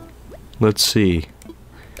 Let's see.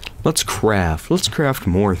 Let's craft. Let's craft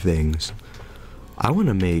more things. I want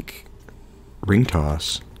to make ring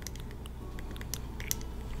toss.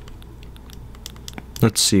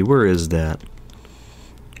 Let's see, where is that?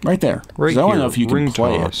 Right there. Right here. I here. don't know if you can ring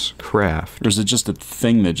play toss, it. Craft. Or is it just a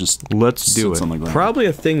thing that just Let's do sits it. on the ground? Probably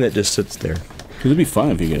a thing that just sits there. It'd be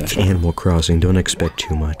fun if you could actually... Animal Crossing, don't expect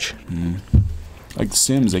too much. Like The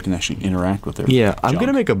Sims, they can actually interact with their I'm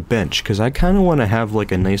gonna make a bench, because I kind of want to have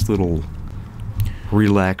like a nice little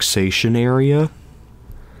relaxation area.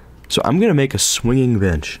 So I'm gonna make a swinging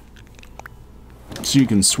bench. So you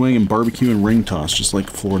can swing and barbecue and ring toss, just like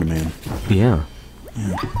Florida Man. Yeah.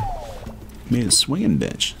 Made a swinging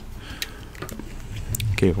bench.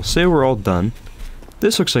 Okay, we'll say we're all done.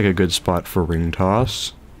 This looks like a good spot for ring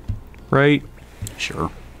toss. Right?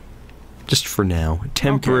 Sure. Just for now.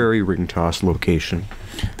 Temporary ring toss location.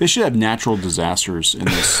 They should have natural disasters in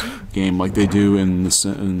this game like they do in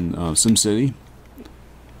SimCity.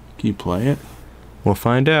 Can you play it? We'll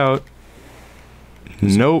find out.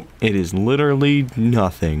 Nope, it is literally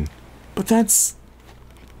nothing. But that's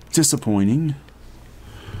disappointing.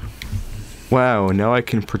 Wow, now I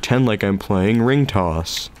can pretend like I'm playing ring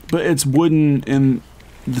toss. But it's wooden and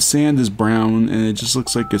the sand is brown and it just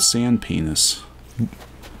looks like a sand penis.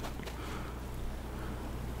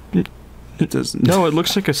 It doesn't. No, it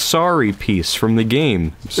looks like a sorry piece from the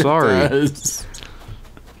game. Sorry. It does.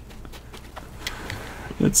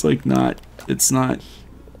 It's like not. It's not.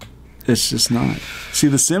 It's just not. See,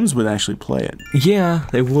 the Sims would actually play it. Yeah,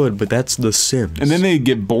 they would, but that's The Sims. And then they'd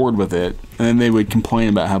get bored with it, and then they would complain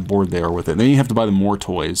about how bored they are with it. Then you have to buy them more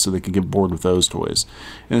toys so they could get bored with those toys.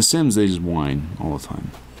 And the Sims, they just whine all the time.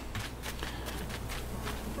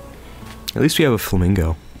 At least we have a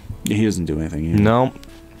flamingo. Yeah, he doesn't do anything either. No.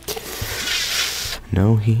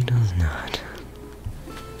 No, he does not.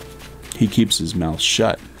 He keeps his mouth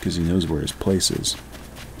shut because he knows where his place is.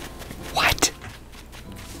 What?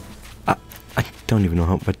 I don't even know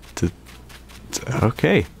what to...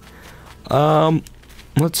 Okay.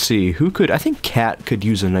 Let's see. Who could... I think Cat could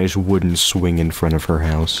use a nice wooden swing in front of her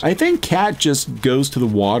house. I think Cat just goes to the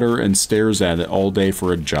water and stares at it all day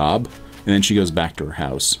for a job, and then she goes back to her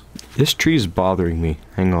house. This tree's bothering me.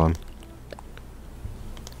 Hang on.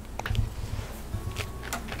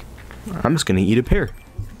 I'm just gonna eat a pear.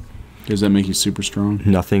 Does that make you super strong?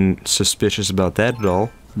 Nothing suspicious about that at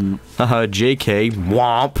all. Haha, JK.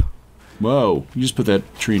 Womp. Whoa, you just put that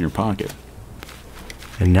tree in your pocket.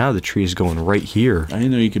 And now the tree's going right here. I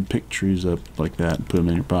didn't know you could pick trees up like that and put them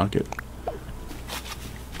in your pocket.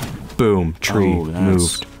 Boom. Tree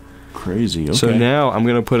moved. Crazy. Okay. So now I'm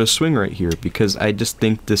gonna put a swing right here because I just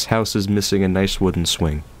think this house is missing a nice wooden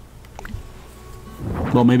swing.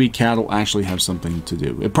 Well, maybe Cat will actually have something to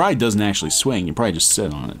do. It probably doesn't actually swing. You probably just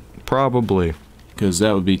sit on it. Probably. Because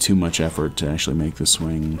that would be too much effort to actually make the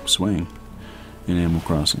swing in Animal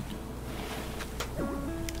Crossing.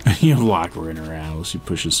 You lock her in her house. You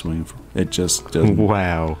push a swing. It just doesn't.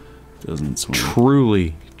 Wow. Doesn't swing.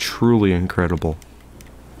 Truly, truly incredible.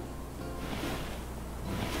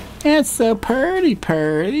 It's so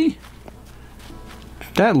purty.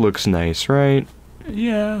 That looks nice, right?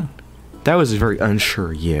 Yeah. That was a very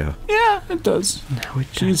unsure yeah. Yeah, it does. No, it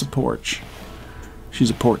She's a porch.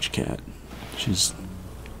 She's a porch cat. She's...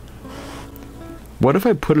 What if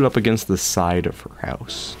I put it up against the side of her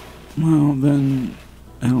house? Well, then...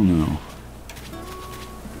 I don't know.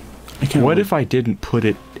 What if I didn't put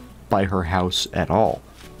it by her house at all?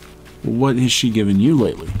 What has she given you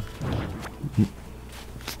lately?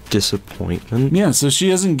 Disappointment. Yeah, so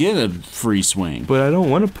she doesn't get a free swing. But I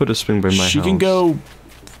don't want to put a swing by my house. She can go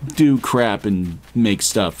do crap and make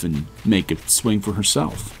stuff and make a swing for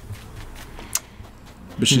herself.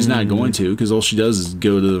 But she's not going to, because all she does is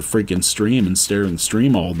go to the freaking stream and stare in the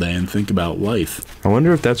stream all day and think about life. I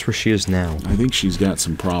wonder if that's where she is now. I think she's got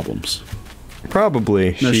some problems.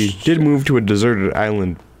 Probably. No, she did move to a deserted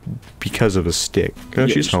island because of a stick. Oh, Yeah,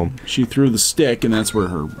 she's home. She threw the stick, and that's where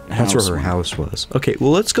her house That's where her house was. Okay,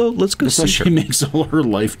 well let's go That's see how she her. makes all her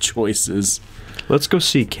life choices. Let's go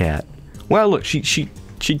see Cat. Wow, look, she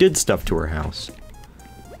did stuff to her house.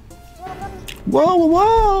 Whoa,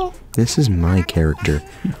 whoa! This is my character.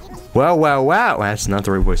 Whoa, whoa, whoa. That's not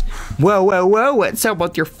the right voice. Whoa, whoa, whoa. What's up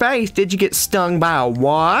with your face? Did you get stung by a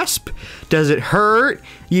wasp? Does it hurt?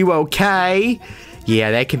 You okay?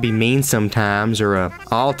 Yeah, that can be mean sometimes, or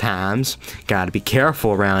all times. Gotta be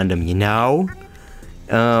careful around them, you know?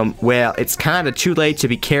 Well, it's kinda too late to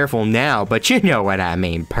be careful now, but you know what I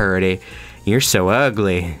mean, Purdy. You're so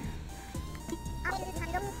ugly.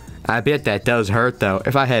 I bet that does hurt, though.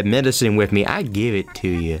 If I had medicine with me, I'd give it to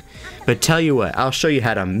you. But tell you what, I'll show you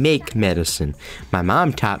how to make medicine. My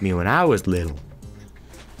mom taught me when I was little.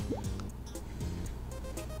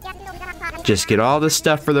 Just get all the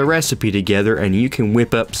stuff for the recipe together, and you can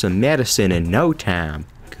whip up some medicine in no time.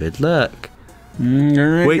 Good luck.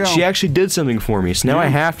 Wait, she actually did something for me, so now I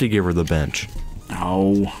have to give her the bench.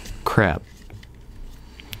 Oh. Crap.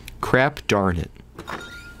 Crap darn it.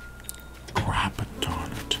 Crap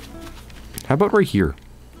darn it. How about right here?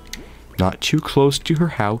 Not too close to her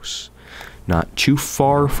house. Not too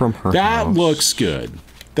far from her house. That looks good.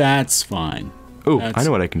 That's fine. Oh, I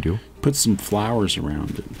know what I can do. Put some flowers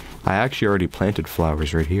around it. I actually already planted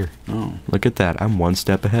flowers right here. Oh. Look at that. I'm one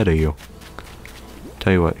step ahead of you.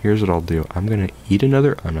 Tell you what, here's what I'll do. I'm going to eat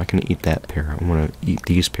another... I'm not going to eat that pear. I'm going to eat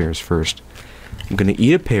these pears first. I'm going to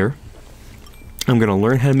eat a pear. I'm going to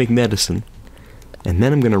learn how to make medicine. And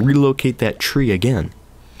then I'm going to relocate that tree again.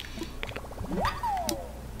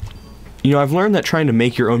 You know, I've learned that trying to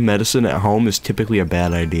make your own medicine at home is typically a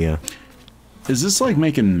bad idea. Is this like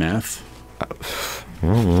making meth? I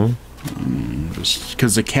don't know.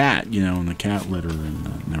 Because the cat, you know, and the cat litter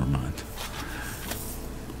and never mind.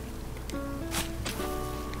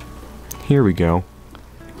 Here we go.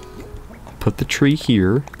 put the tree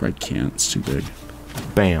here. I can't. It's too big.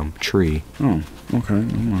 Bam, tree. Oh, okay.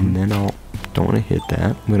 And then don't want to hit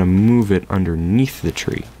that. I'm gonna move it underneath the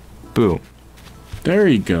tree. Boom. There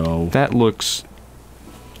you go. That looks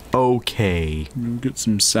okay. You'll get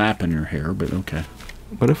some sap in your hair, but okay.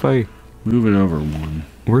 What if I move it over one?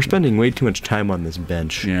 We're spending way too much time on this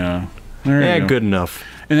bench. Yeah. There you go. Good enough.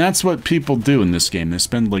 And that's what people do in this game. They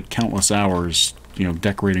spend like countless hours, you know,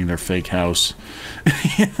 decorating their fake house.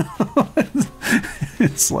 You know?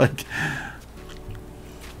 It's like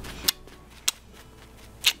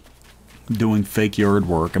doing fake yard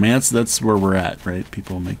work. I mean, that's where we're at, right?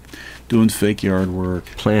 People doing fake yard work,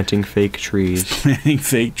 planting fake trees, planting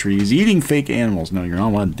fake trees, eating fake animals. No, you're not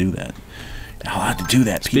allowed to do that. You're not allowed to do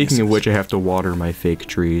that. Speaking of which, I have to water my fake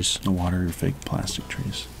trees. Water your fake plastic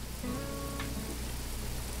trees.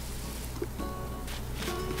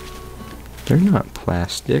 They're not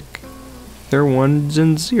plastic. They're ones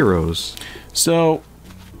and zeros. So,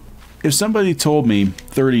 if somebody told me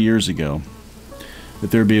 30 years ago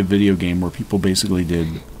that there'd be a video game where people basically did,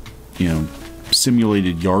 you know,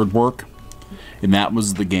 simulated yard work, and that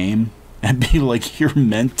was the game, I'd be like, you're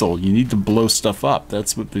mental. You need to blow stuff up.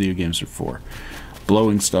 That's what video games are for.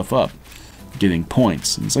 Blowing stuff up. Getting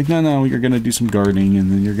points. And it's like, no, you're going to do some gardening,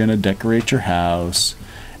 and then you're going to decorate your house,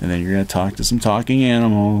 and then you're going to talk to some talking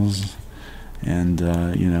animals, and,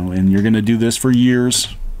 you know, and you're going to do this for years.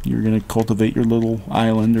 You're going to cultivate your little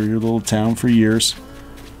island or your little town for years.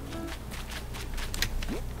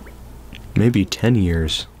 Maybe 10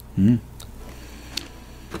 years.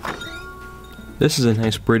 This is a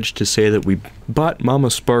nice bridge to say that we bought Mama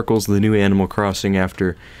Sparkles the new Animal Crossing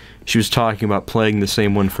after she was talking about playing the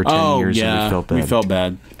same one for 10 years, yeah. And we felt bad. We felt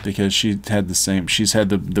bad because she had the same. She's had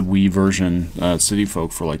the Wii version, City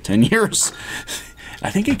Folk, for like 10 years. I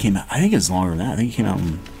think it came out. I think it's longer than that. I think it came out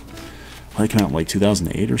in like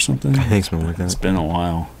 2008 or something. I think something like that. It's been a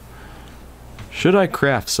while. Should I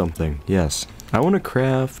craft something? Yes. I want to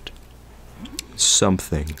craft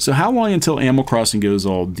something. So how long until Animal Crossing goes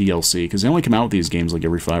all DLC? Because they only come out with these games like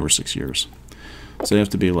every 5 or 6 years. So they have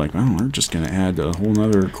to be like, oh, we're just going to add a whole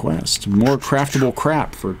nother quest. More craftable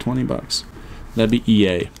crap for $20. That'd be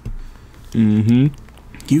EA. Mm-hmm.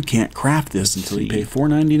 You can't craft this until you pay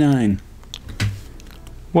 $4.99.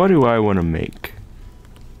 What do I want to make?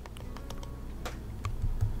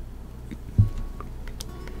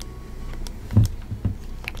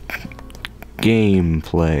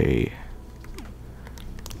 Gameplay.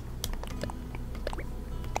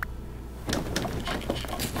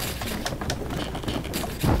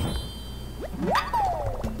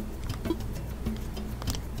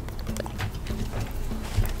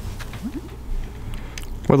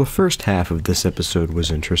 Well, the first half of this episode was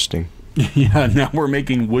interesting. Yeah, now we're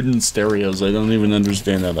making wooden stereos. I don't even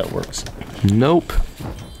understand how that works. Nope.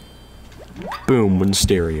 Boom, wooden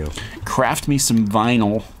stereo. Craft me some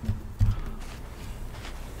vinyl.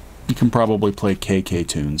 You can probably play KK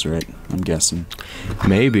tunes, right? I'm guessing.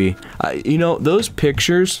 Maybe. You know, those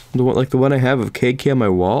pictures, like the one I have of KK on my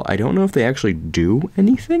wall, I don't know if they actually do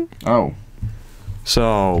anything. Oh.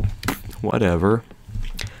 So, whatever.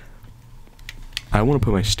 I want to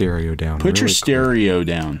put my stereo down. Put your stereo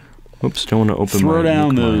down. Oops, don't want to open Throw my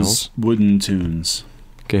down Nook those miles. wooden tunes.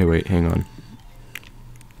 Okay, wait, hang on.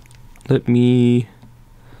 Let me...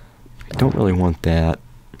 I don't really want that.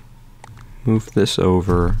 Move this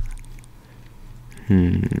over.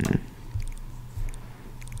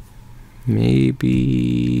 Maybe...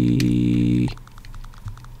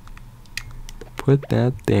 put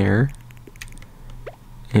that there.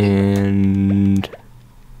 And...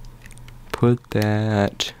 put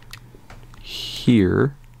that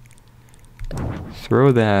here.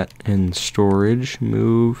 Throw that in storage.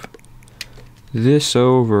 Move this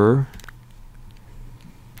over.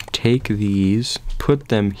 Take these. Put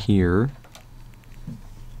them here.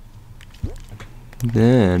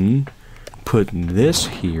 Then put this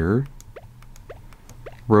here.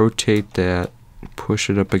 Rotate that. Push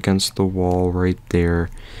it up against the wall right there.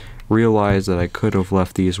 Realize that I could have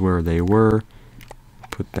left these where they were.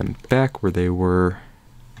 Put them back where they were.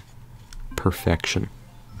 Perfection.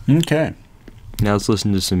 Okay. Now let's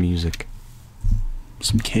listen to some music.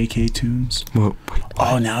 Some KK tunes. Whoa, wait,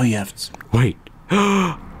 oh, now you have to... Wait.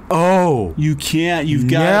 Oh! You can't. You've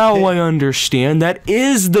got... Now I understand. That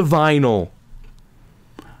is the vinyl.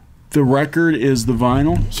 The record is the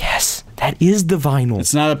vinyl? Yes, that is the vinyl.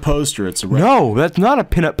 It's not a poster. It's a record. No, that's not a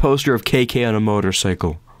pinup poster of KK on a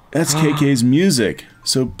motorcycle. That's KK's music.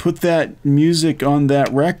 So put that music on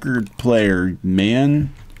that record player,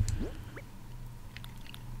 man.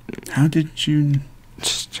 How did you...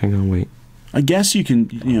 Just hang on, wait. I guess you can,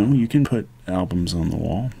 you know, you can put albums on the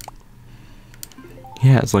wall.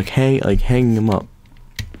 Yeah, it's like hanging them up.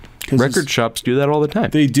 Record shops do that all the time.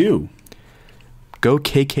 They do. Go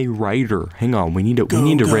KK Rider. Hang on, we need to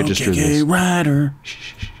register KK this. Rider.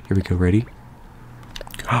 Shh. Here we go. Ready?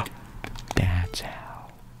 Oh, that's how.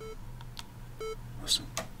 Listen.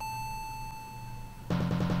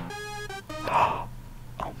 Oh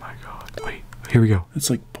my God! Wait. Here we go. It's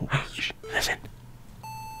like Polish. Listen.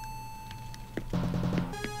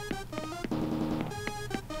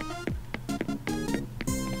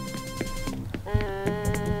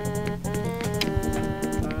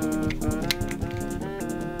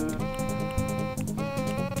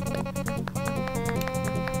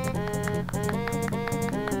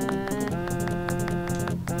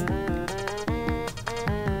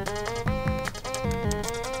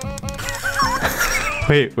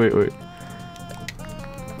 Wait.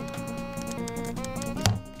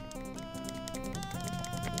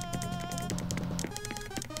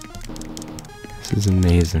 This is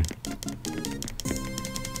amazing.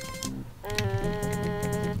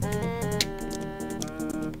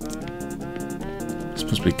 It's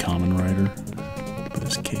supposed to be Common Rider, but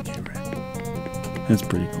it's KK Rider. That's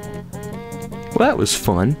pretty cool. Well, that was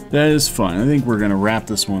fun. That is fun. I think we're gonna wrap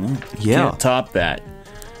this one up. Yeah. Can't top that.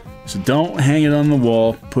 So don't hang it on the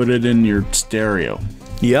wall. Put it in your stereo.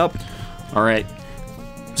 Yep. All right.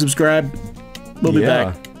 Subscribe. We'll be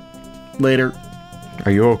back later.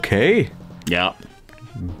 Are you okay? Yeah.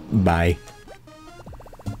 Bye.